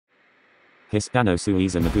Hispano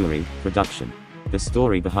Suiza Maguari, production. The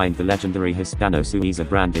story behind the legendary Hispano Suiza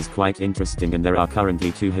brand is quite interesting, and there are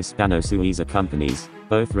currently two Hispano Suiza companies,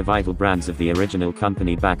 both revival brands of the original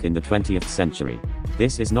company back in the 20th century.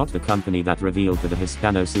 This is not the company that revealed the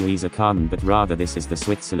Hispano Suiza Carmen, but rather this is the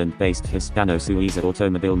Switzerland-based Hispano Suiza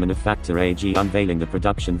Automobilmanufaktur AG unveiling the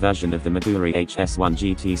production version of the Maguari HS1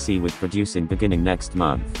 GTC, with producing beginning next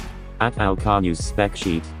month. At Al Car News Spec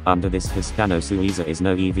Sheet, under this Hispano Suiza is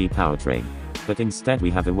no EV powertrain, but instead we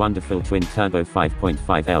have a wonderful twin-turbo 5.5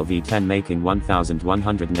 LV10 making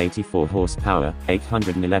 1184 horsepower,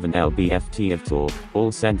 811 lb-ft of torque,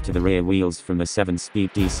 all sent to the rear wheels from a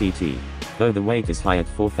 7-speed DCT. Though the weight is high at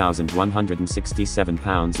 4,167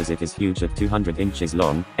 pounds, as it is huge at 200 inches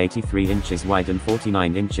long, 83 inches wide and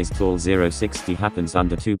 49 inches tall. 0-60 happens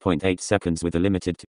under 2.8 seconds with a limited